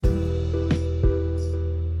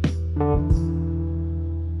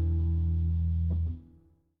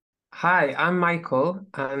Hi, I'm Michael,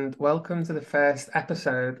 and welcome to the first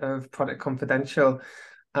episode of Product Confidential.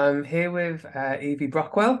 I'm here with Evie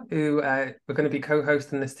Brockwell, who we're going to be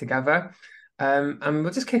co-hosting this together. And we'll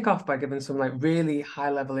just kick off by giving some really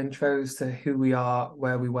high-level intros to who we are,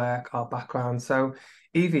 where we work, our background. So,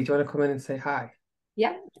 Evie, do you want to come in and say hi?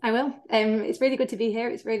 Yeah, I will. It's really good to be here.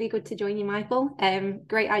 It's really good to join you, Michael.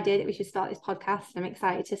 Great idea that we should start this podcast. I'm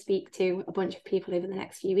excited to speak to a bunch of people over the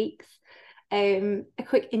next few weeks. A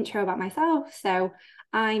quick intro about myself. So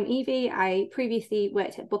I'm Evie. I previously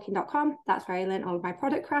worked at booking.com. That's where I learned all of my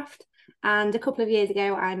product craft. And a couple of years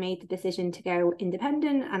ago, I made the decision to go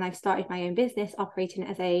independent, and I've started my own business operating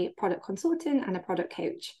as a product consultant and a product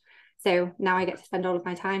coach. So now I get to spend all of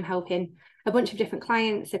my time helping a bunch of different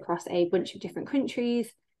clients across a bunch of different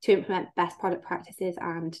countries to implement best product practices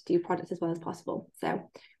and do products as well as possible. So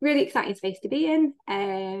really exciting space to be in.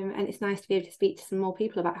 And it's nice to be able to speak to some more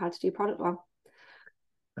people about how to do product well.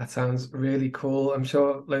 That sounds really cool. I'm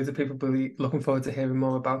sure loads of people will be looking forward to hearing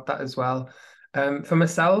more about that as well. For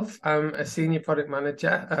myself, I'm a senior product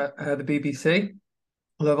manager at the BBC.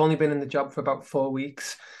 Although I've only been in the job for about 4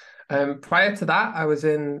 weeks. Prior to that, I was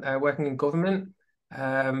in working in government.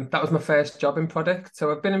 That was my first job in product.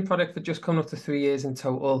 So I've been in product for just coming up to 3 years in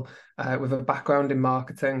total, with a background in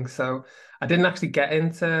marketing. So I didn't actually get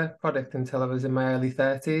into product until I was in my early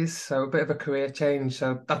 30s. So a bit of a career change.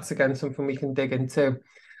 So that's again something we can dig into.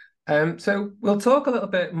 So we'll talk a little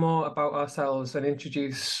bit more about ourselves and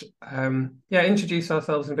introduce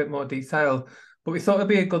ourselves in a bit more detail. But we thought it'd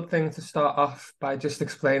be a good thing to start off by just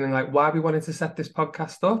explaining why we wanted to set this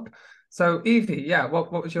podcast up. So Evie, yeah,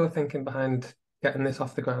 what was your thinking behind getting this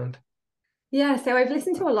off the ground? Yeah, so I've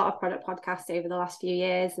listened to a lot of product podcasts over the last few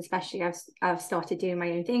years, especially I've started doing my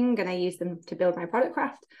own thing and I use them to build my product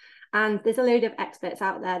craft. And there's a load of experts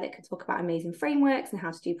out there that can talk about amazing frameworks and how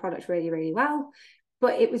to do product really, really well.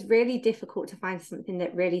 But it was really difficult to find something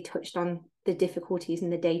that really touched on the difficulties in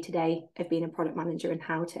the day-to-day of being a product manager and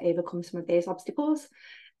how to overcome some of those obstacles.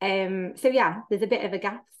 So yeah, there's a bit of a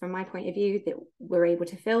gap from my point of view that we're able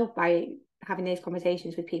to fill by having those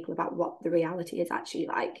conversations with people about what the reality is actually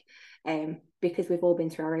like. Because we've all been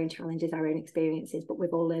through our own challenges, our own experiences, but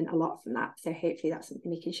we've all learned a lot from that. So hopefully that's something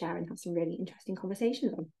we can share and have some really interesting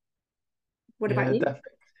conversations on. What about Yeah, you?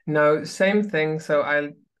 definitely. No, same thing. So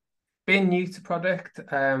I being new to product,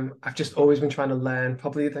 I've just always been trying to learn,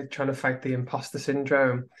 probably trying to fight the imposter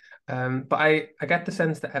syndrome. But I get the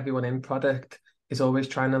sense that everyone in product is always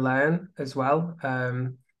trying to learn as well.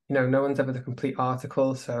 No one's ever the complete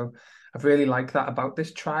article. So I've really liked that about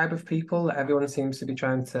this tribe of people. Everyone seems to be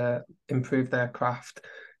trying to improve their craft.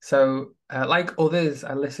 So, like others,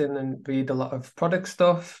 I listen and read a lot of product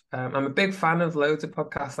stuff. I'm a big fan of loads of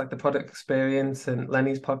podcasts like the Product Experience and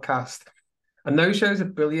Lenny's podcast. And those shows are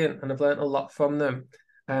brilliant, and I've learned a lot from them.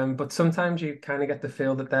 But sometimes you kind of get the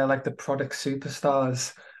feel that they're like the product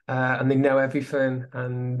superstars, and they know everything,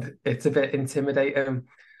 and it's a bit intimidating.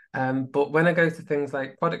 But when I go to things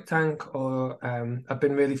like Product Tank, or I've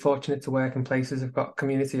been really fortunate to work in places I've got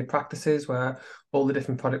community of practices where all the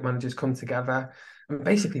different product managers come together and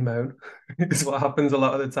basically moan, is what happens a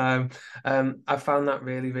lot of the time. I found that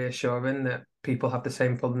really reassuring that people have the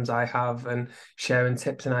same problems I have and sharing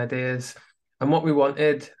tips and ideas. And what we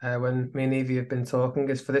wanted when me and Evie have been talking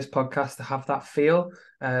is for this podcast to have that feel.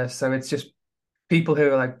 So it's just people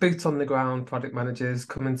who are like boots on the ground product managers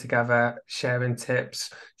coming together, sharing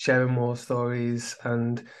tips, sharing more stories,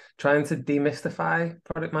 and trying to demystify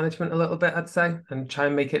product management a little bit, I'd say, and try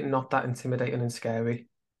and make it not that intimidating and scary.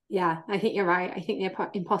 Yeah, I think you're right. I think the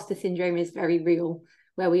imposter syndrome is very real,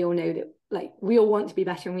 where we all know that we all want to be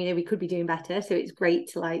better and we know we could be doing better. So it's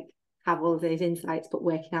great to have all of those insights, but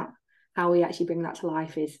working out how we actually bring that to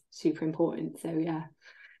life is super important. So yeah.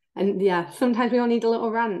 And yeah, sometimes we all need a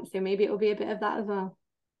little rant. So maybe it'll be a bit of that as well.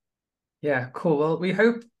 Yeah, cool. Well, we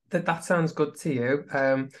hope that that sounds good to you.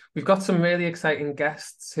 We've got some really exciting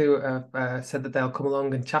guests who have said that they'll come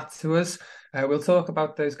along and chat to us. We'll talk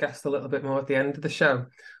about those guests a little bit more at the end of the show.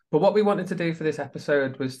 But what we wanted to do for this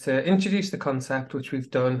episode was to introduce the concept, which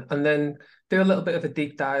we've done, and then do a little bit of a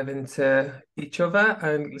deep dive into each other,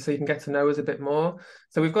 and so you can get to know us a bit more.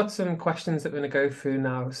 So we've got some questions that we're going to go through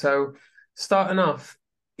now. So starting off,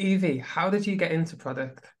 Evie, how did you get into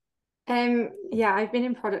product? Yeah, I've been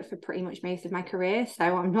in product for pretty much most of my career, so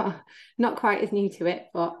I'm not quite as new to it,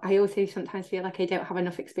 but I also sometimes feel like I don't have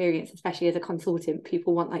enough experience, especially as a consultant.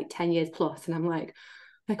 People want 10 years plus, and I'm like,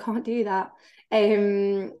 I can't do that.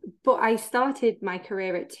 But I started my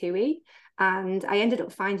career at TUI, and I ended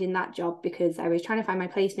up finding that job because I was trying to find my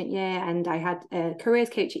placement year, and I had a careers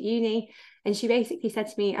coach at uni. And she basically said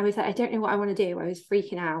to me, I was like, I don't know what I want to do. I was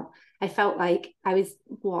freaking out. I felt like I was,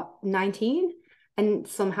 19? And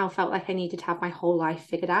somehow felt like I needed to have my whole life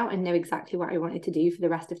figured out and know exactly what I wanted to do for the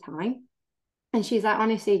rest of time. And she's like,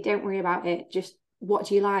 honestly, don't worry about it. Just what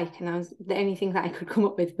do you like? And the only thing that I could come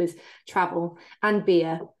up with was travel and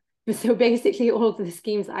beer. So basically all of the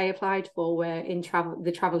schemes that I applied for were in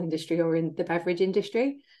the travel industry or in the beverage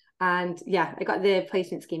industry. And yeah, I got the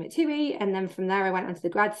placement scheme at TUI. And then from there, I went onto the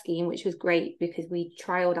grad scheme, which was great because we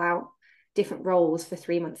trialed out different roles for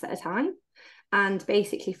 3 months at a time. And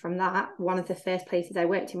basically from that, one of the first places I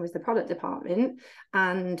worked in was the product department.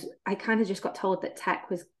 And I kind of just got told that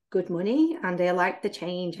tech was good money, and I liked the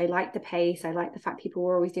change, I liked the pace, I liked the fact people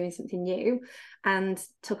were always doing something new, and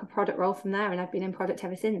took a product role from there. And I've been in product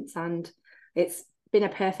ever since, and it's been a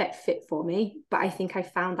perfect fit for me. But I think I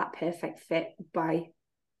found that perfect fit by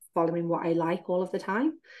following what I like all of the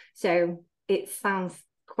time. So it sounds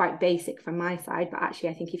quite basic from my side, but actually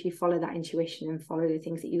I think if you follow that intuition and follow the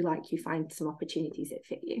things that you like, you find some opportunities that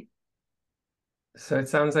fit you. So it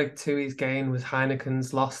sounds like TUI's gain was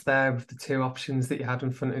Heineken's loss there with the two options that you had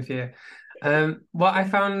in front of you. What I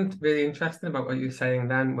found really interesting about what you were saying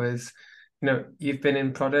then was, you've been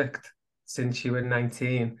in product since you were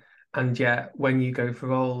 19, and yet when you go for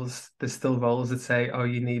roles, there's still roles that say, oh,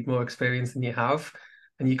 you need more experience than you have.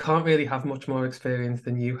 And you can't really have much more experience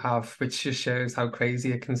than you have, which just shows how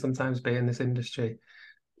crazy it can sometimes be in this industry.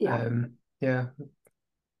 Yeah. Yeah,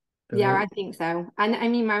 Yeah, brilliant. I think so. And I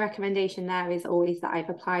mean, my recommendation there is always that I've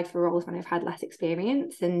applied for roles when I've had less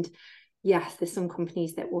experience. And yes, there's some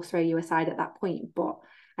companies that will throw you aside at that point, but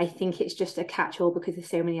I think it's just a catch-all because there's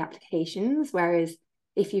so many applications. Whereas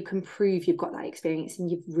if you can prove you've got that experience and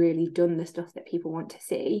you've really done the stuff that people want to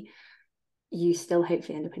see, you still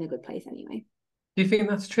hopefully end up in a good place anyway. Do you think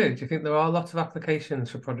that's true? Do you think there are lots of applications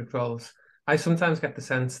for product roles? I sometimes get the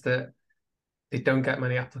sense that they don't get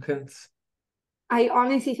many applicants. I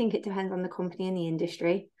honestly think it depends on the company and the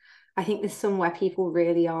industry. I think there's some where people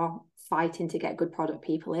really are fighting to get good product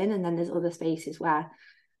people in, and then there's other spaces where,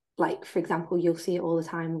 like, for example, you'll see it all the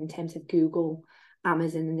time in terms of Google,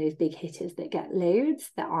 Amazon, and those big hitters that get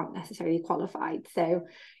loads that aren't necessarily qualified. So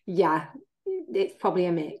yeah, it's probably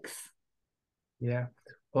a mix. Yeah.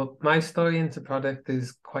 Well, my story into product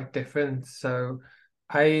is quite different. So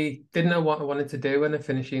I didn't know what I wanted to do when I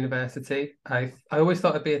finished university. I always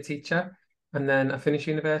thought I'd be a teacher. And then I finished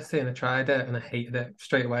university and I tried it and I hated it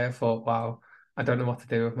straight away. I thought, wow, I don't know what to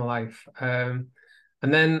do with my life. And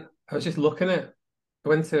then I was just looking at, I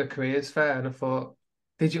went to a careers fair and I thought,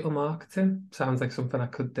 digital marketing sounds like something I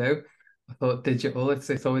could do. I thought digital,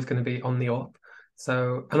 it's always going to be on the up.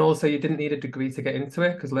 So, and also you didn't need a degree to get into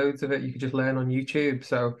it because loads of it you could just learn on YouTube.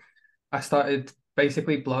 So I started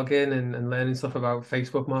basically blogging and learning stuff about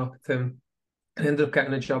Facebook marketing and ended up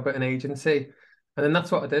getting a job at an agency. And then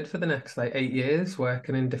that's what I did for the next like 8 years,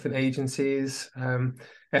 working in different agencies. I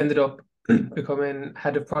ended up becoming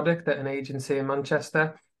head of product at an agency in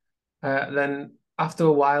Manchester. Then after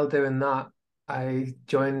a while doing that, I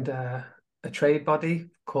joined a trade body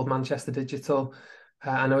called Manchester Digital,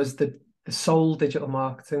 and I was the sole digital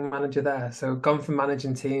marketing manager there. So gone from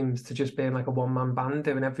managing teams to just being like a one-man band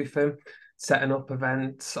doing everything, setting up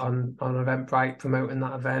events on Eventbrite, promoting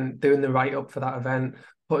that event, doing the write-up for that event,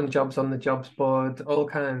 putting jobs on the jobs board, all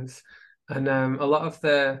kinds. And a lot of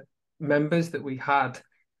the members that we had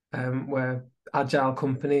were agile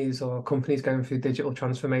companies or companies going through digital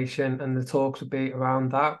transformation, and the talks would be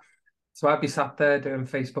around that. So I'd be sat there doing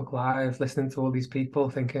Facebook Live, listening to all these people,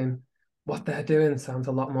 thinking, what they're doing sounds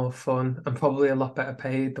a lot more fun and probably a lot better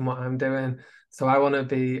paid than what I'm doing. So I want to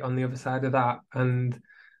be on the other side of that. And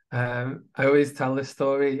I always tell this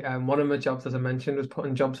story. One of my jobs, as I mentioned, was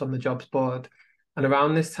putting jobs on the jobs board. And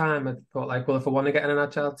around this time, I thought, like, well, if I want to get in an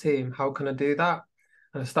agile team, how can I do that?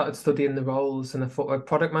 And I started studying the roles, and I thought, well,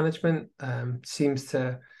 product management seems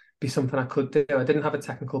to be something I could do. I didn't have a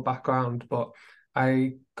technical background, but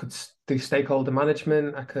I could do stakeholder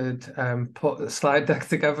management. I could put a slide deck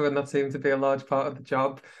together, and that seemed to be a large part of the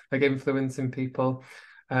job, like influencing people.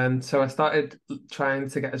 And so I started trying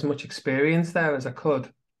to get as much experience there as I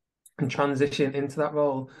could and transition into that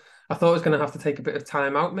role. I thought I was going to have to take a bit of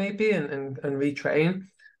time out maybe and retrain.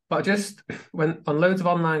 But I just went on loads of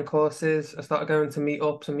online courses. I started going to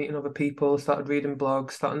meetups and meeting other people, started reading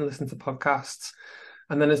blogs, starting to listen to podcasts.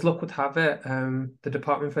 And then as luck would have it, the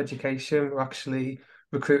Department for Education were actually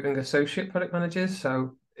recruiting associate product managers.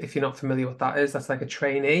 So if you're not familiar with that is, that's like a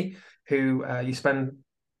trainee who you spend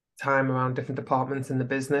time around different departments in the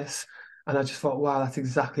business. And I just thought, wow, that's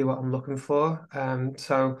exactly what I'm looking for.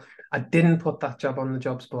 So I didn't put that job on the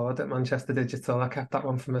jobs board at Manchester Digital. I kept that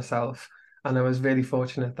one for myself. and I was really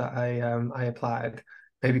fortunate that I applied.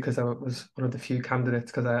 Maybe because I was one of the few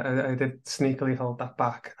candidates, because I did sneakily hold that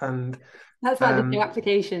back. And That's why there's no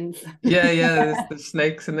applications. yeah, there's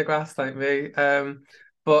snakes in the grass like me.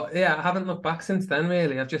 But yeah, I haven't looked back since then,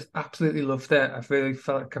 really. I've just absolutely loved it. I've really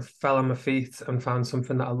felt like I fell on my feet and found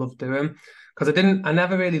something that I love doing. Because I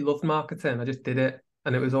never really loved marketing. I just did it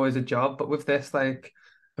and it was always a job. But with this, like,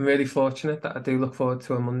 I'm really fortunate that I do look forward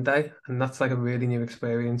to a Monday. And that's like a really new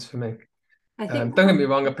experience for me. I think Don't get me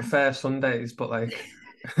wrong, I prefer Sundays, but like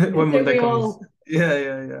when don't Monday we comes, all?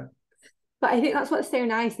 yeah. But I think that's what's so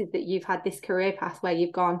nice is that you've had this career path where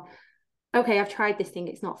you've gone, okay, I've tried this thing,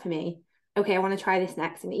 it's not for me. Okay, I want to try this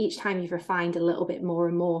next. And each time you've refined a little bit more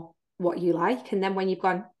and more what you like. And then when you've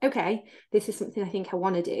gone, okay, this is something I think I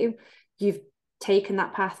want to do, you've taken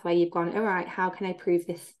that path where you've gone, all right, how can I prove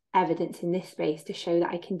this evidence in this space to show that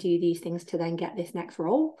I can do these things to then get this next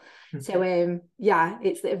role? So yeah,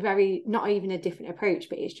 it's a very, not even a different approach,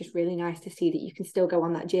 but it's just really nice to see that you can still go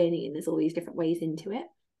on that journey and there's all these different ways into it.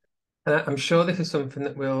 And I'm sure this is something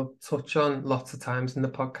that we'll touch on lots of times in the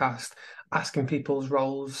podcast, asking people's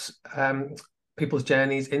roles, people's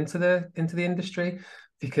journeys into the industry,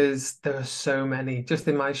 because there are so many. Just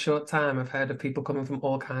in my short time, I've heard of people coming from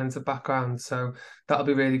all kinds of backgrounds. So that'll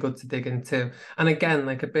be really good to dig into. And again,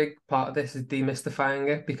 like a big part of this is demystifying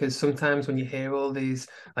it, because sometimes when you hear all these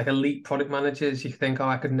like elite product managers, you think, oh,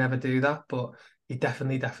 I could never do that, but you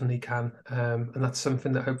definitely can. And that's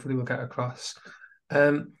something that hopefully we'll get across.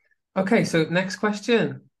 Um, Okay, so next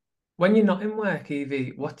question. When you're not in work,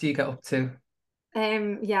 Evie, what do you get up to?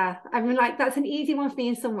 Yeah, I mean, like that's an easy one for me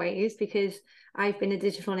in some ways because I've been a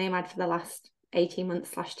digital nomad for the last 18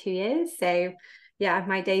 months slash 2 years. So yeah,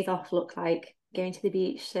 my days off look like going to the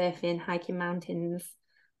beach, surfing, hiking mountains,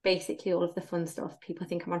 basically all of the fun stuff. People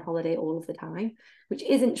think I'm on holiday all of the time, which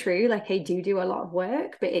isn't true. Like I do a lot of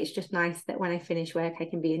work, but it's just nice that when I finish work, I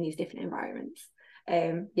can be in these different environments.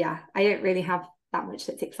 Yeah, I don't really have that much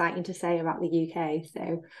that's exciting to say about the UK.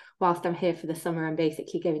 So whilst I'm here for the summer, I'm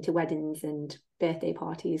basically going to weddings and birthday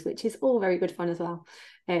parties, which is all very good fun as well.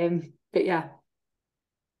 But yeah.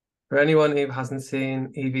 For anyone who hasn't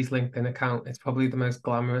seen Evie's LinkedIn account, it's probably the most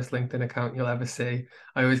glamorous LinkedIn account you'll ever see.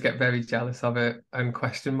 I always get very jealous of it and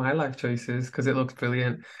question my life choices because it looks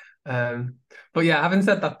brilliant. Um, but yeah, having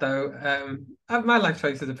said that though, my life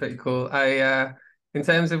choices are pretty cool. In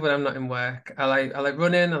terms of when I'm not in work, I like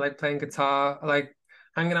running, I like playing guitar, I like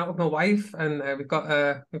hanging out with my wife, and we've got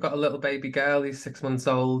a little baby girl. He's 6 months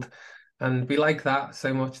old, and we like that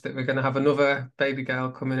so much that we're going to have another baby girl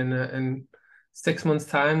coming in 6 months'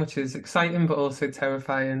 time, which is exciting but also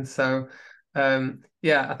terrifying. So,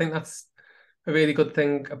 yeah, I think that's a really good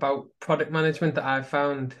thing about product management that I've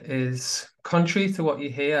found is contrary to what you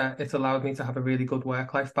hear, it's allowed me to have a really good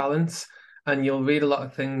work-life balance. And you'll read a lot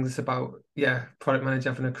of things about, yeah, product manager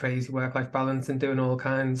having a crazy work-life balance and doing all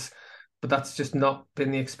kinds, but that's just not been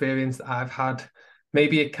the experience that I've had.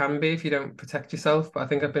 Maybe it can be if you don't protect yourself, but I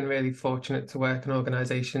think I've been really fortunate to work in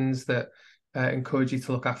organizations that encourage you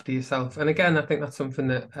to look after yourself. And again, I think that's something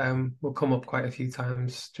that will come up quite a few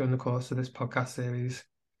times during the course of this podcast series.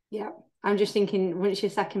 Yeah. I'm just thinking once your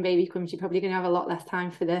second baby comes, you're probably going to have a lot less time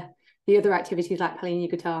for the other activities like playing your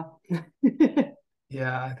guitar.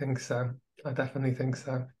 Yeah, I think so. I definitely think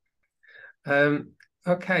so.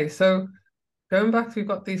 Okay, so going back, we've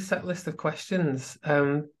got these set list of questions.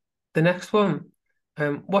 The next one,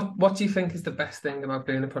 what do you think is the best thing about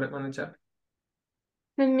being a product manager?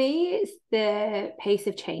 For me, it's the pace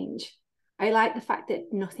of change. I like the fact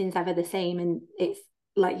that nothing's ever the same. And it's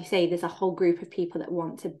like you say, there's a whole group of people that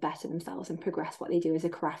want to better themselves and progress what they do as a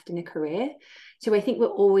craft and a career. So I think we're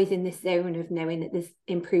always in this zone of knowing that there's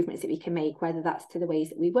improvements that we can make, whether that's to the ways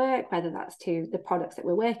that we work, whether that's to the products that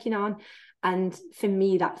we're working on. And for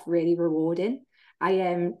me, that's really rewarding.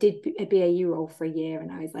 I did a BAU role for a year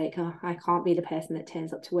and I was like, oh, I can't be the person that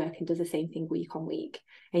turns up to work and does the same thing week on week.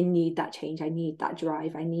 I need that change. I need that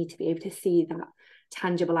drive. I need to be able to see that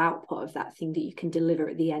tangible output of that thing that you can deliver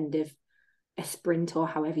at the end of a sprint or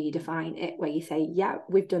however you define it, where you say, yeah,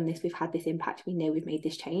 we've done this, we've had this impact, we know we've made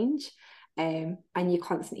this change. And you're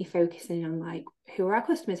constantly focusing on like, who are our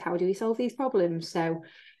customers? How do we solve these problems? So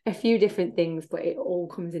a few different things, but it all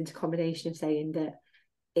comes into combination of saying that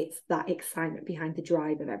it's that excitement behind the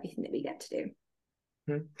drive of everything that we get to do.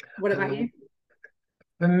 Hmm. What about you?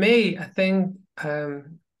 For me, I think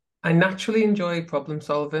I naturally enjoy problem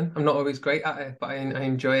solving. I'm not always great at it, but I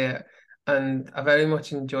enjoy it. And I very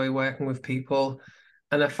much enjoy working with people.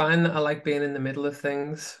 And I find that I like being in the middle of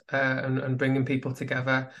things and bringing people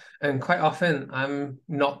together. And quite often, I'm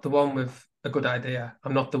not the one with a good idea.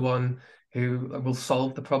 I'm not the one who will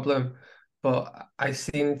solve the problem. but I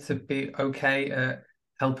seem to be okay at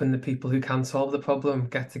helping the people who can solve the problem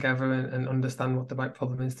get together and understand what the right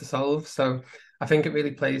problem is to solve. So I think it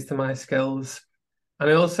really plays to my skills. And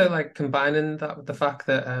I also like combining that with the fact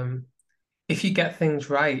that if you get things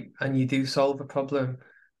right and you do solve a problem,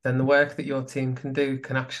 then the work that your team can do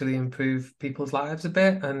can actually improve people's lives a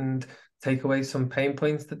bit and take away some pain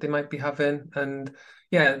points that they might be having. And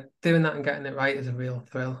yeah, doing that and getting it right is a real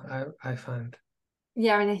thrill, I find.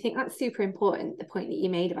 Yeah, and I think that's super important, the point that you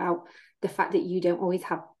made about the fact that you don't always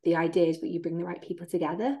have the ideas, but you bring the right people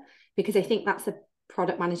together. Because I think that's a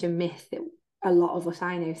product manager myth that a lot of us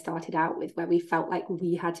I know started out with, where we felt like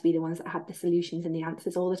we had to be the ones that had the solutions and the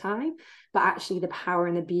answers all the time. But actually, the power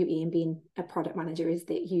and the beauty in being a product manager is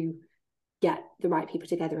that you get the right people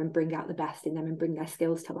together and bring out the best in them and bring their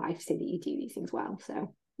skills to life so that you do these things well.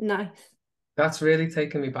 So nice. That's really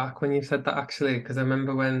taken me back when you said that actually, because I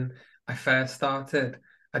remember when I first started,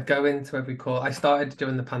 I'd go into every call. I started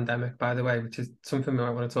during the pandemic, by the way, which is something we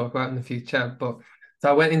might want to talk about in the future. But so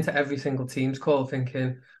I went into every single Teams call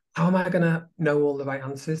thinking, how am I going to know all the right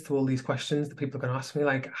answers to all these questions that people are going to ask me?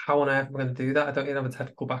 Like, how on earth am I going to do that? I don't even have a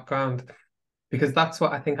technical background because that's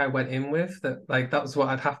what I think I went in with, that like that was what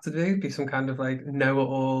I'd have to do, be some kind of like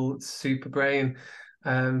know-it-all super brain.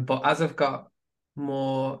 But as I've got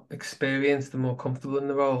more experienced and more comfortable in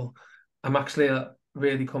the role, I'm actually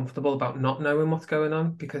really comfortable about not knowing what's going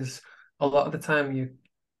on because a lot of the time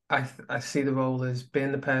I see the role as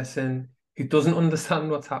being the person who doesn't understand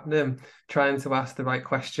what's happening, trying to ask the right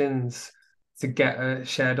questions to get a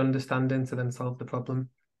shared understanding to then solve the problem.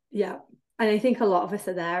 Yeah. And I think a lot of us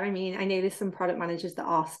are there. I mean, I know there's some product managers that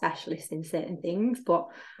are specialists in certain things, but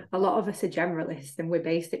a lot of us are generalists and we're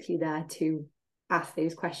basically there to ask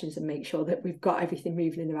those questions and make sure that we've got everything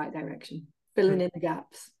moving in the right direction, filling in the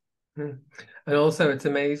gaps. Mm. And also, it's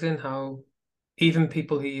amazing how even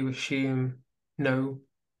people who you assume know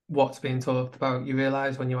what's being talked about, you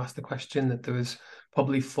realize when you ask the question that there was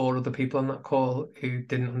probably four other people on that call who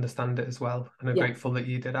didn't understand it as well. And I'm Yeah. grateful that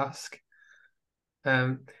you did ask.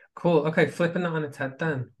 Cool. Okay, flipping that on its head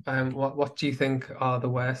then. What do you think are the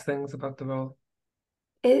worst things about the role?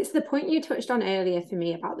 It's the point you touched on earlier for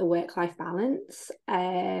me about the work-life balance.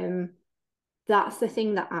 That's the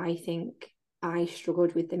thing that I think I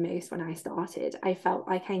struggled with the most when I started. I felt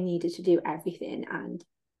like I needed to do everything and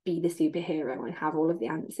be the superhero and have all of the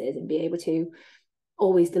answers and be able to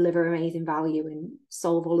always deliver amazing value and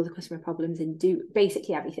solve all of the customer problems and do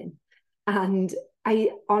basically everything. And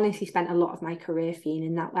I honestly spent a lot of my career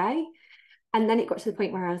feeling that way. And then it got to the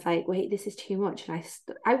point where I was like, wait, this is too much. And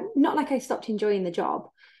I not like I stopped enjoying the job,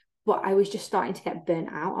 but I was just starting to get burnt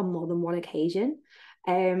out on more than one occasion.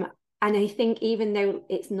 Um, and I think even though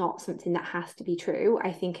it's not something that has to be true,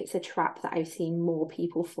 I think it's a trap that I've seen more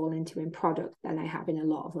people fall into in product than I have in a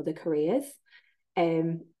lot of other careers.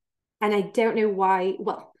 Um, and I don't know why.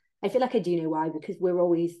 Well, I feel like I do know why, because we're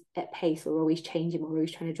always at pace, we're always changing, we're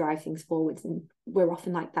always trying to drive things forwards, and we're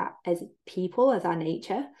often like that as people, as our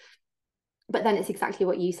nature. But then it's exactly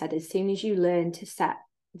what you said. As soon as you learn to set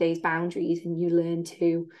those boundaries and you learn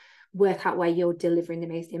to work out where you're delivering the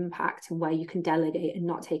most impact and where you can delegate and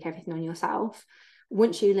not take everything on yourself,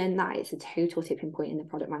 once you learn that, it's a total tipping point in the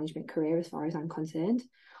product management career, as far as I'm concerned,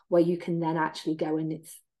 where you can then actually go and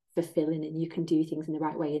it's fulfilling and you can do things in the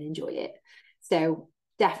right way and enjoy it. So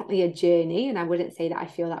definitely a journey. And I wouldn't say that I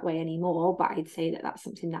feel that way anymore, but I'd say that that's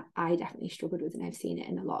something that I definitely struggled with, and I've seen it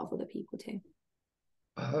in a lot of other people too.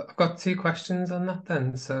 I've got two questions on that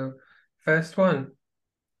then. So, first one,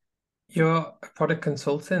 you're a product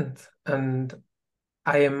consultant, and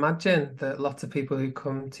I imagine that lots of people who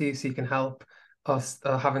come to you seeking help are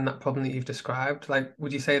having that problem that you've described. Like,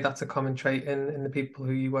 would you say that's a common trait in the people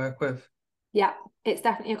who you work with? Yeah, it's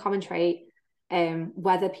definitely a common trait.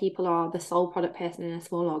 Whether people are the sole product person in a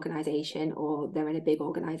small organization or they're in a big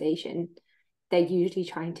organization, they're usually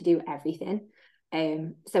trying to do everything.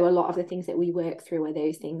 So a lot of the things that we work through are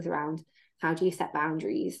those things around how do you set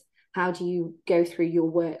boundaries? How do you go through your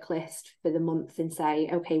work list for the month and say,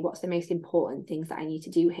 okay, what's the most important things that I need to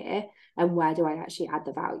do here? And where do I actually add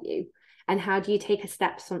the value? And how do you take a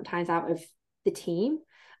step sometimes out of the team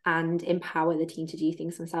and empower the team to do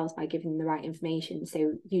things themselves by giving them the right information?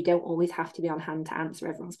 So you don't always have to be on hand to answer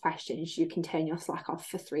everyone's questions. You can turn your Slack off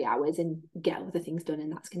for 3 hours and get other things done,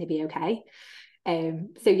 and that's going to be okay.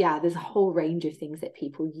 So yeah, there's a whole range of things that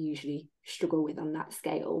people usually struggle with on that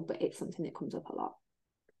scale, but it's something that comes up a lot.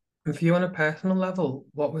 And for you on a personal level,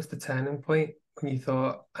 what was the turning point when you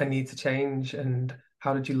thought, I need to change? And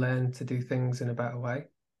how did you learn to do things in a better way?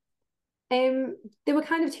 There were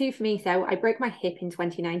kind of two for me. So I broke my hip in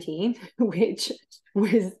 2019, which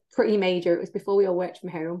was pretty major. It was before we all worked from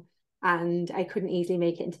home. and I couldn't easily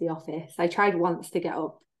make it into the office. I tried once to get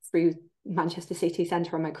up through Manchester city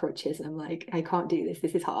centre on my crutches, and I'm like, I can't do this.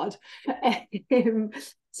 This is hard.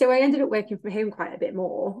 So I ended up working from home quite a bit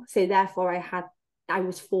more. So therefore, I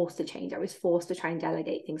was forced to change. I was forced to try and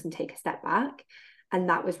delegate things and take a step back, and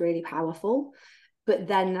that was really powerful. But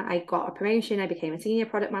then I got a promotion. I became a senior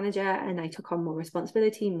product manager, and I took on more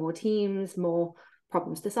responsibility, more teams, more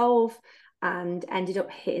problems to solve, and ended up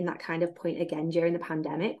hitting that kind of point again during the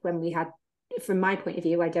pandemic when we had, from my point of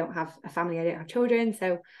view, I don't have a family, I don't have children,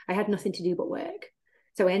 so I had nothing to do but work.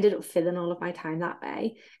 So I ended up filling all of my time that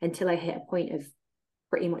way until I hit a point of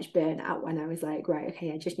pretty much burnout when I was like, right,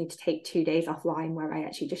 okay, I just need to take 2 days offline where I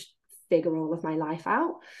actually just figure all of my life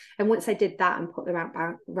out. And once I did that and put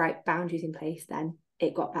the right boundaries in place, then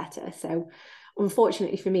it got better. So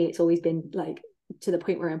unfortunately for me, it's always been like to the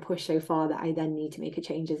point where I'm pushed so far that I then need to make a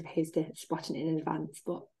change as opposed to spotting it in advance.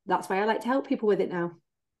 But that's why I like to help people with it now.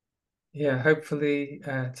 Yeah, hopefully,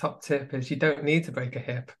 top tip is you don't need to break a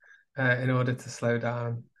hip in order to slow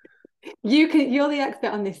down. You're the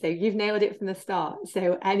expert on this though. You've nailed it from the start.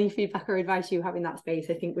 So any feedback or advice you have in that space,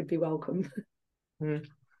 I think would be welcome. Mm.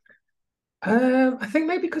 I think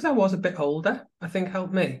maybe because I was a bit older, I think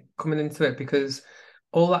helped me coming into it because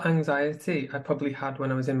all that anxiety I probably had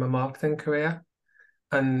when I was in my marketing career.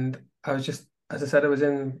 And I was just, as I said, I was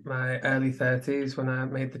in my early 30s when I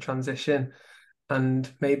made the transition.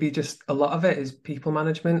 And maybe just a lot of it is people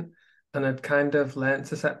management. And I'd kind of learned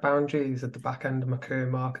to set boundaries at the back end of my career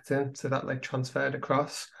in marketing. So that like transferred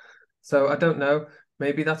across. So I don't know.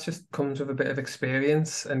 Maybe that's just comes with a bit of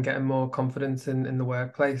experience and getting more confidence in the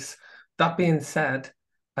workplace. That being said,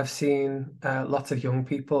 I've seen lots of young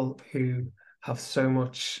people who have so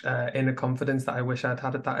much inner confidence that I wish I'd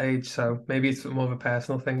had at that age. So maybe it's more of a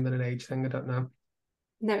personal thing than an age thing. I don't know.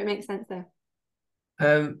 No, it makes sense though.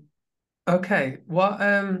 Um, okay. What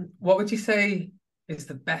would you say is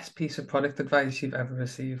the best piece of product advice you've ever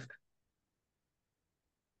received?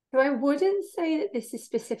 So I wouldn't say that this is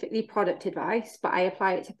specifically product advice, but I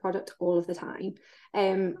apply it to product all of the time.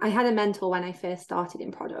 I had a mentor when I first started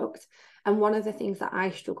in product, and one of the things that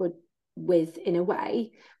I struggled with in a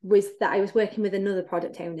way was that I was working with another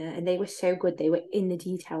product owner, and they were so good. They were in the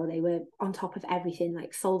detail. They were on top of everything,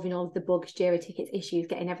 like solving all of the bugs, Jira tickets, issues,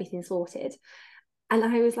 getting everything sorted. And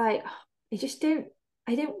I was like, oh,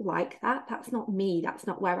 I don't like that. That's not me. That's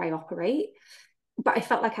not where I operate. But I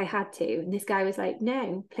felt like I had to. And this guy was like,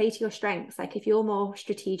 no, play to your strengths. Like if you're more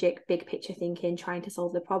strategic, big picture thinking, trying to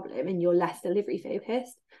solve the problem and you're less delivery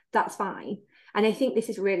focused, that's fine. And I think this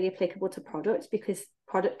is really applicable to product because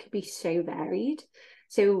product could be so varied.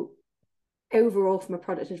 So overall, from a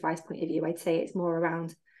product advice point of view, I'd say it's more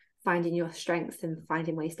around finding your strengths and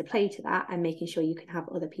finding ways to play to that and making sure you can have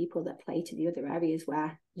other people that play to the other areas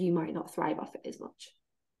where you might not thrive off it as much.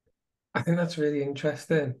 I think that's really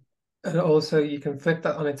interesting. And also, you can flip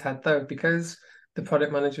that on its head though, because the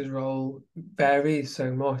product manager's role varies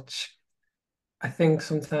so much. I think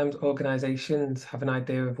sometimes organizations have an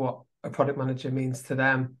idea of what a product manager means to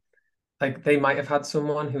them. Like they might have had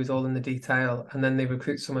someone who was all in the detail, and then they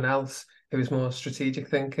recruit someone else who is more strategic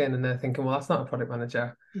thinking, and they're thinking, well, that's not a product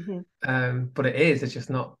manager. Mm-hmm. But it is. It's just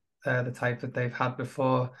not the type that they've had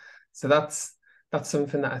before. So that's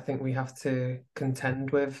something that I think we have to contend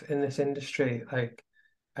with in this industry. Like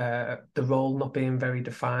the role not being very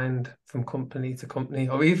defined from company to company,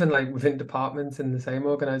 or even like within departments in the same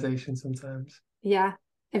organization sometimes. Yeah.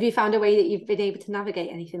 Have you found a way that you've been able to navigate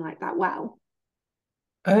anything like that well?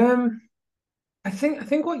 Um, I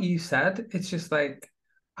think what you said, it's just like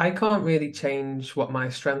I can't really change what my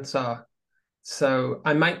strengths are. So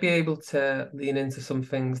I might be able to lean into some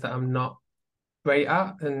things that I'm not great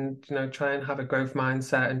at and try and have a growth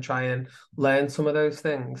mindset and try and learn some of those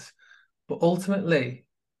things. But ultimately,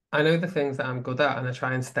 I know the things that I'm good at and I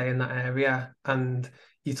try and stay in that area. And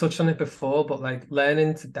you touched on it before, but like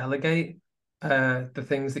learning to delegate the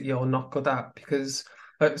things that you're not good at because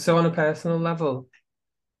so on a personal level,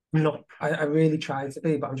 not I really try to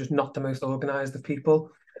be, but I'm just not the most organized of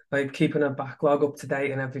people. Like keeping a backlog up to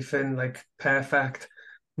date and everything, like perfect,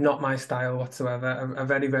 not my style whatsoever. I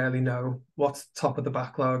very rarely know what's top of the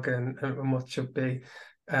backlog and what should be.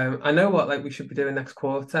 I know what like we should be doing next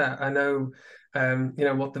quarter. I know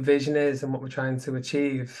what the vision is and what we're trying to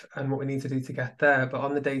achieve and what we need to do to get there. But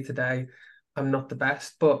on the day to day, I'm not the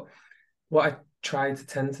best. But what I try to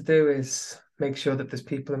tend to do is make sure that there's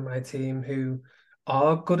people in my team who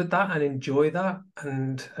are good at that and enjoy that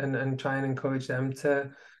and try and encourage them to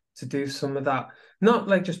do some of that. Not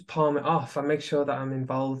like just palm it off. I make sure that I'm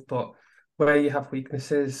involved, but where you have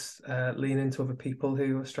weaknesses, lean into other people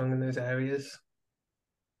who are strong in those areas.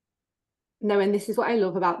 No, and this is what I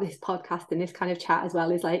love about this podcast and this kind of chat as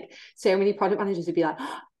well, is like so many product managers would be like,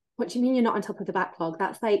 oh, what do you mean you're not on top of the backlog?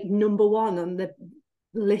 That's like number one on the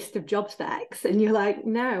list of job specs. And you're like,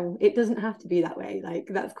 no, it doesn't have to be that way. Like,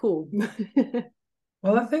 that's cool.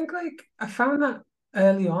 Well, I think like I found that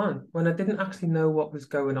early on when I didn't actually know what was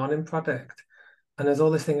going on in product. And there's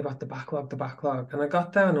all this thing about the backlog. And I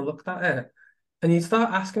got there and I looked at it. And you start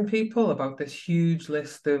asking people about this huge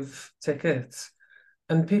list of tickets.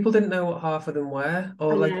 And people didn't know what half of them were. I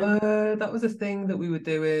Or like, know. that was a thing that we were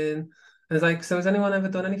doing. And it's like, so has anyone ever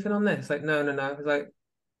done anything on this? Like, no, no, no. It's like,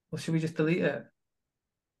 well, should we just delete it?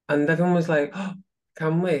 And everyone was like, oh,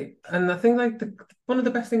 can we? And I think like one of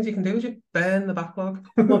the best things you can do is just burn the backlog.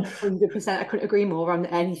 100%. I couldn't agree more on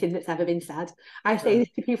anything that's ever been said. I say Yeah.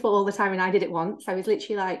 this to people all the time, and I did it once. I was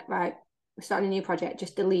literally like, right, we're starting a new project,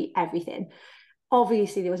 just delete everything.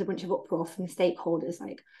 Obviously, there was a bunch of uproar from stakeholders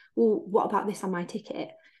like, well, what about this on my ticket?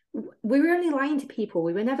 We were only lying to people.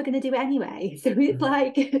 We were never going to do it anyway. So it's Mhm.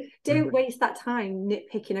 like, don't Mhm. waste that time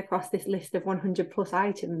nitpicking across this list of 100 plus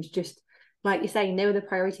items. Just like you say, know the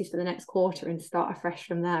priorities for the next quarter and start afresh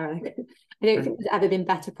from there. I don't think Mhm. there's ever been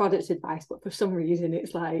better product advice, but for some reason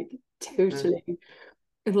it's like Mhm. totally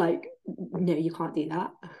like, no, you can't do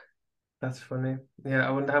that. That's funny. Yeah,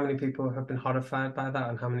 I wonder how many people have been horrified by that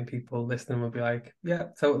and how many people listening will be like, yeah,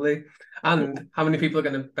 totally. And how many people are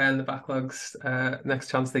going to burn the backlogs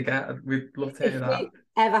next chance they get. We'd love to hear If that. we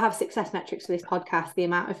ever have success metrics for this podcast, the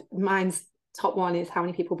amount of mine's top one is how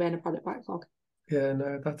many people burn a product backlog. Yeah,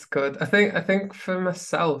 no, that's good. I think for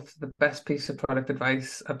myself, the best piece of product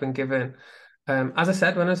advice I've been given, as I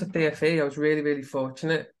said, when I was at DFE, I was really, really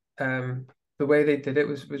fortunate. The way they did it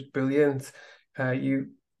was brilliant.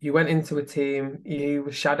 You went into a team,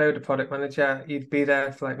 you shadowed a product manager, you'd be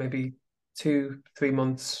there for like maybe 2, 3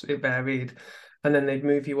 months, it varied, and then they'd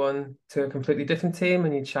move you on to a completely different team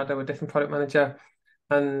and you'd shadow a different product manager.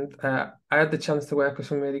 And I had the chance to work with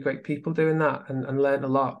some really great people doing that and learn a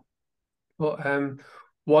lot. But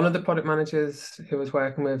one of the product managers who was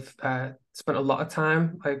working with spent a lot of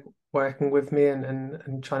time like working with me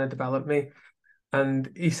and trying to develop me. And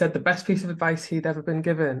he said the best piece of advice he'd ever been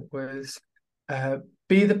given was uh,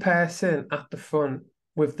 be the person at the front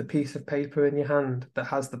with the piece of paper in your hand that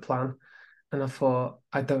has the plan. And I thought,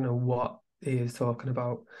 I don't know what he is talking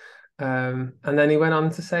about. And then he went on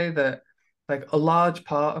to say that like a large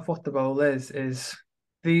part of what the role is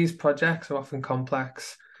these projects are often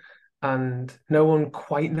complex and no one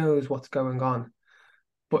quite knows what's going on.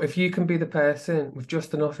 But if you can be the person with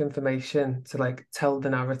just enough information to like tell the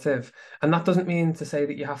narrative, and that doesn't mean to say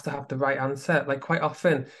that you have to have the right answer. Like quite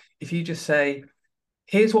often, if you just say,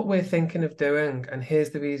 here's what we're thinking of doing, and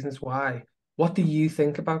here's the reasons why. What do you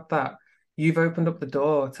think about that? You've opened up the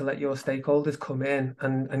door to let your stakeholders come in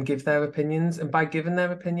and give their opinions. And by giving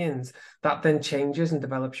their opinions, that then changes and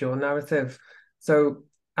develops your narrative. So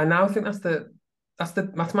I now think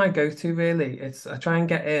that's my go-to really. It's I try and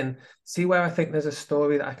get in, see where I think there's a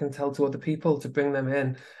story that I can tell to other people to bring them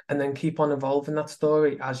in, and then keep on evolving that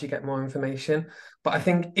story as you get more information. But I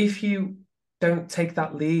think if you don't take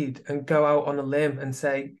that lead and go out on a limb and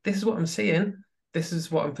say, this is what I'm seeing, this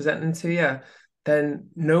is what I'm presenting to you, then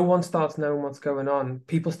no one starts knowing what's going on.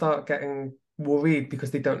 People start getting worried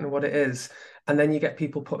because they don't know what it is. And then you get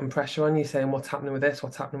people putting pressure on you saying, what's happening with this?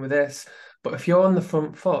 What's happening with this? But if you're on the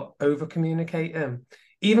front foot, over communicating,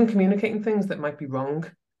 even communicating things that might be wrong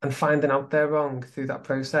and finding out they're wrong through that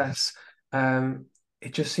process,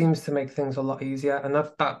 it just seems to make things a lot easier. And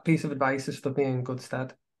that piece of advice has stood me in good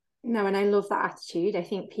stead. No, and I love that attitude. I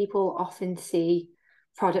think people often see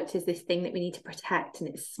product as this thing that we need to protect, and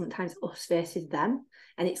it's sometimes us versus them.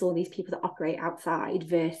 And it's all these people that operate outside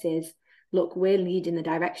versus, look, we're leading the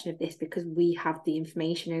direction of this because we have the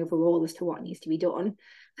information overall as to what needs to be done.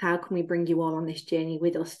 How can we bring you all on this journey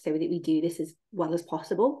with us so that we do this as well as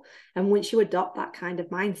possible? And once you adopt that kind of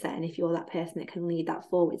mindset, and if you're that person that can lead that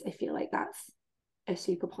forwards, I feel like that's a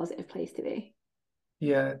super positive place to be.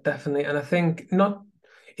 Yeah, definitely. And I think not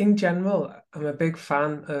in general, I'm a big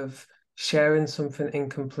fan of sharing something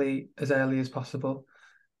incomplete as early as possible.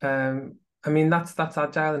 I mean that's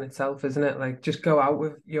agile in itself, isn't it? Like just go out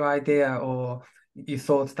with your idea or your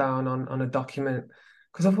thoughts down on a document.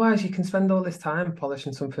 Because otherwise you can spend all this time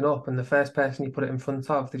polishing something up and the first person you put it in front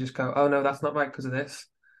of, they just go, oh no, that's not right because of this.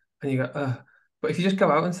 And you go, ugh. But if you just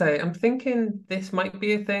go out and say, I'm thinking this might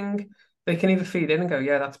be a thing, they can either feed in and go,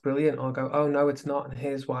 yeah, that's brilliant, or go, oh no, it's not, and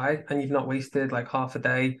here's why. And you've not wasted like half a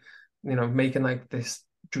day, making like this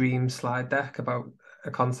dream slide deck about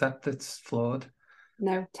a concept that's flawed.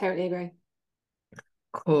 No, totally agree.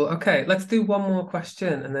 Cool. Okay, let's do one more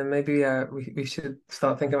question and then maybe we should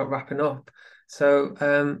start thinking about wrapping up. So,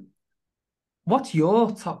 What's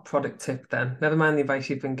your top product tip then? Never mind the advice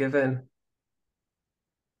you've been given.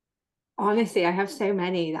 Honestly, I have so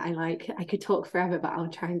many that I could talk forever, but I'll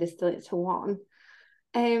try and distill it to one.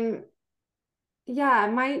 Um, yeah,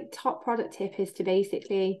 my top product tip is to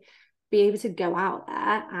basically be able to go out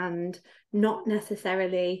there and not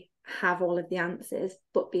necessarily have all of the answers,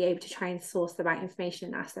 but be able to try and source the right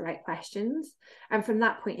information and ask the right questions. And from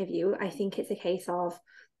that point of view, I think it's a case of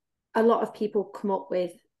a lot of people come up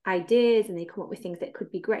with ideas and they come up with things that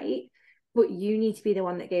could be great, but you need to be the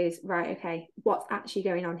one that goes, right, okay, what's actually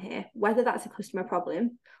going on here? Whether that's a customer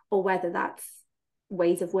problem or whether that's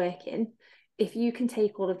ways of working, if you can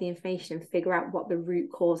take all of the information and figure out what the root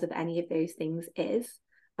cause of any of those things is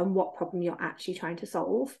and what problem you're actually trying to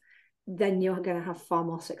solve, then you're going to have far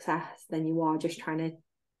more success than you are just trying to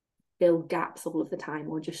fill gaps all of the time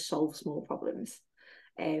or just solve small problems.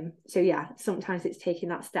 So yeah, sometimes it's taking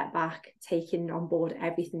that step back, taking on board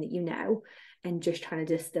everything that you know, and just trying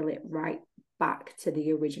to distill it right back to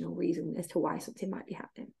the original reason as to why something might be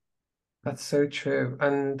happening. That's so true.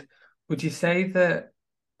 And would you say that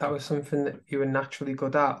that was something that you were naturally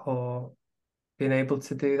good at, or being able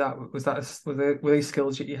to do that? Was that were these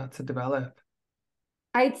skills that you had to develop?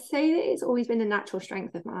 I'd say that it's always been a natural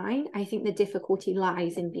strength of mine. I think the difficulty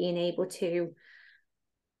lies in being able to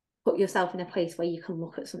put yourself in a place where you can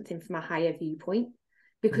look at something from a higher viewpoint,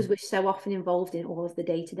 because Mm. we're so often involved in all of the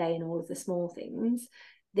day to day and all of the small things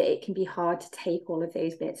that it can be hard to take all of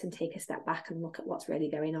those bits and take a step back and look at what's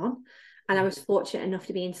really going on. And I was fortunate enough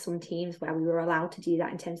to be in some teams where we were allowed to do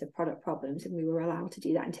that in terms of product problems, and we were allowed to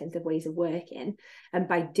do that in terms of ways of working. And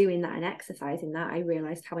by doing that and exercising that, I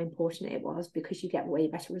realized how important it was, because you get way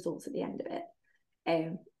better results at the end of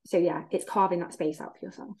it. So yeah, it's carving that space out for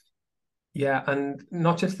yourself. Yeah, and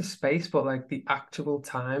not just the space, but like the actual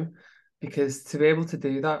time, because to be able to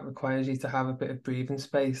do that requires you to have a bit of breathing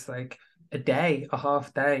space, like a day, a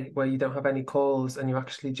half day where you don't have any calls and you're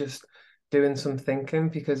actually just doing some thinking.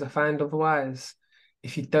 Because I find otherwise,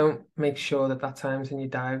 if you don't make sure that that time's in your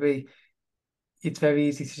diary, it's very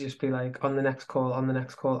easy to just be like on the next call, on the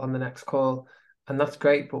next call, on the next call, and that's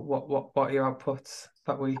great. But what are your outputs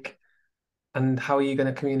that week? And how are you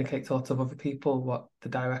going to communicate to lots of other people what the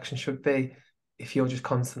direction should be if you're just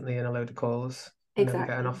constantly in a load of calls and never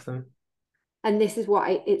getting Exactly. off them? And this is what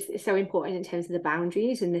it's so important in terms of the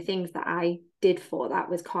boundaries, and the things that I did for that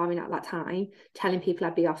was carving out that time, telling people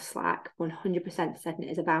I'd be off Slack, 100% setting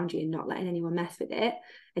it as a boundary and not letting anyone mess with it,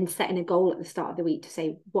 and setting a goal at the start of the week to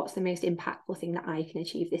say, what's the most impactful thing that I can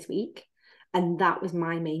achieve this week? And that was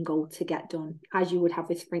my main goal to get done, as you would have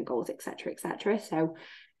with sprint goals, etc., etc. So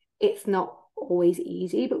it's not always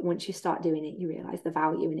easy, but once you start doing it, you realize the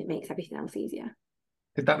value and it makes everything else easier.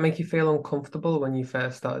 Did that make you feel uncomfortable when you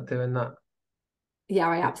first started doing that? Yeah,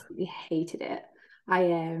 I absolutely hated it.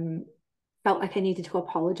 I felt like I needed to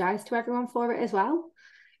apologize to everyone for it as well.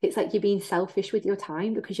 It's like you're being selfish with your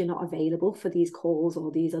time because you're not available for these calls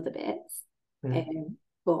or these other bits. Mm.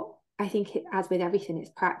 But I think as with everything,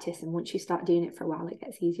 it's practice, and once you start doing it for a while, it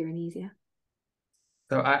gets easier and easier.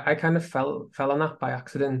 So I kind of fell on that by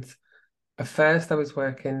accident. At first, I was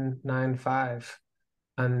working 9 to 5,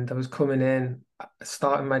 and I was coming in,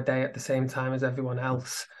 starting my day at the same time as everyone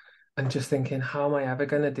else, and just thinking, how am I ever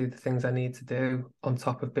going to do the things I need to do on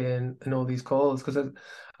top of being in all these calls? Because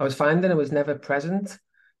I was finding I was never present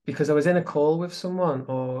because I was in a call with someone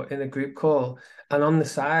or in a group call, and on the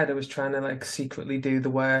side, I was trying to like secretly do the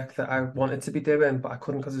work that I wanted to be doing, but I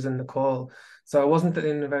couldn't because I was in the call. So I wasn't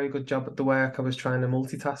doing a very good job at the work I was trying to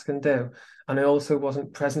multitask and do. And I also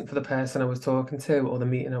wasn't present for the person I was talking to or the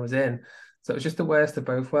meeting I was in. So it was just the worst of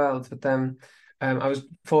both worlds. But then I was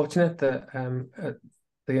fortunate that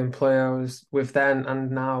the employer I was with then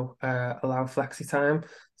and now allow flexi time.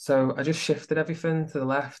 So I just shifted everything to the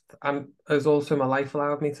left. As also my life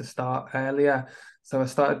allowed me to start earlier. So I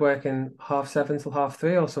started working 7:30 till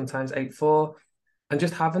 3:30 or sometimes 8:40. And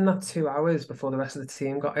just having that 2 hours before the rest of the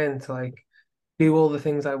team got in to like do all the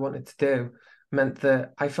things I wanted to do meant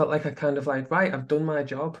that I felt like I kind of like, right, I've done my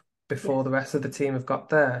job before Yes, the rest of the team have got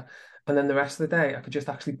there. And then the rest of the day, I could just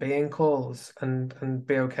actually be in calls and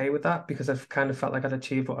be okay with that because I've kind of felt like I'd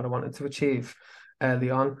achieved what I wanted to achieve early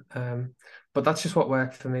on. But that's just what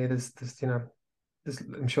worked for me.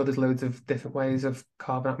 I'm sure there's loads of different ways of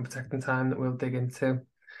carving out and protecting time that we'll dig into.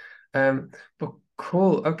 But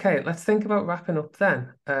cool. Okay, let's think about wrapping up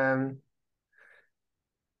then.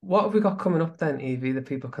 What have we got coming up then, Evie, that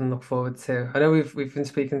people can look forward to? I know we've been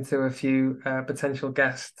speaking to a few potential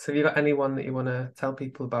guests. Have you got anyone that you want to tell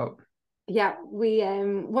people about? yeah, we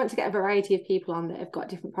want to get a variety of people on that have got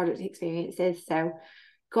different product experiences. So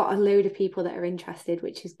got a load of people that are interested,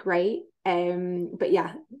 which is great. But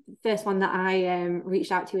yeah, first one that I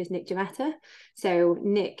reached out to is Nick Gemetta. So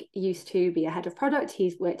Nick used to be a head of product.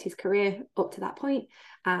 He's worked his career up to that point,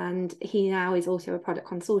 and he now is also a product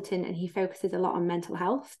consultant, and he focuses a lot on mental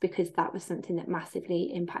health because that was something that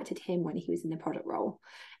massively impacted him when he was in the product role.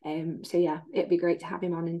 So yeah, it'd be great to have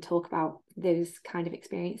him on and talk about those kind of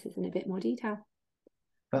experiences in a bit more detail.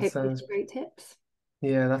 That Hopefully sounds great tips.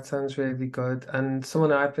 Yeah, that sounds really good. And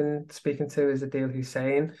someone I've been speaking to is Adil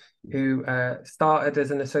Hussein, who started as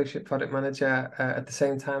an associate product manager at the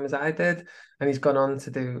same time as I did. And he's gone on to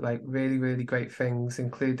do like really, really great things,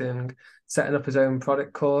 including setting up his own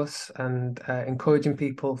product course and encouraging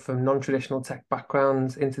people from non-traditional tech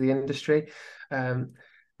backgrounds into the industry,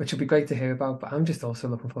 which will be great to hear about. But I'm just also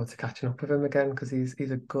looking forward to catching up with him again because he's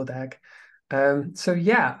a good egg. So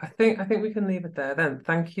yeah, I think we can leave it there then.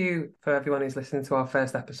 Thank you for everyone who's listening to our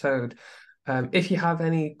first episode. If you have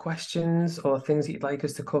any questions or things that you'd like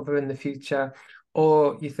us to cover in the future,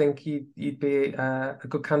 or you think you'd be a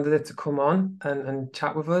good candidate to come on and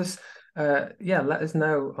chat with us, yeah, let us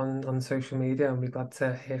know on social media and we're glad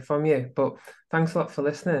to hear from you. But thanks a lot for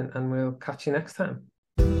listening, and we'll catch you next time.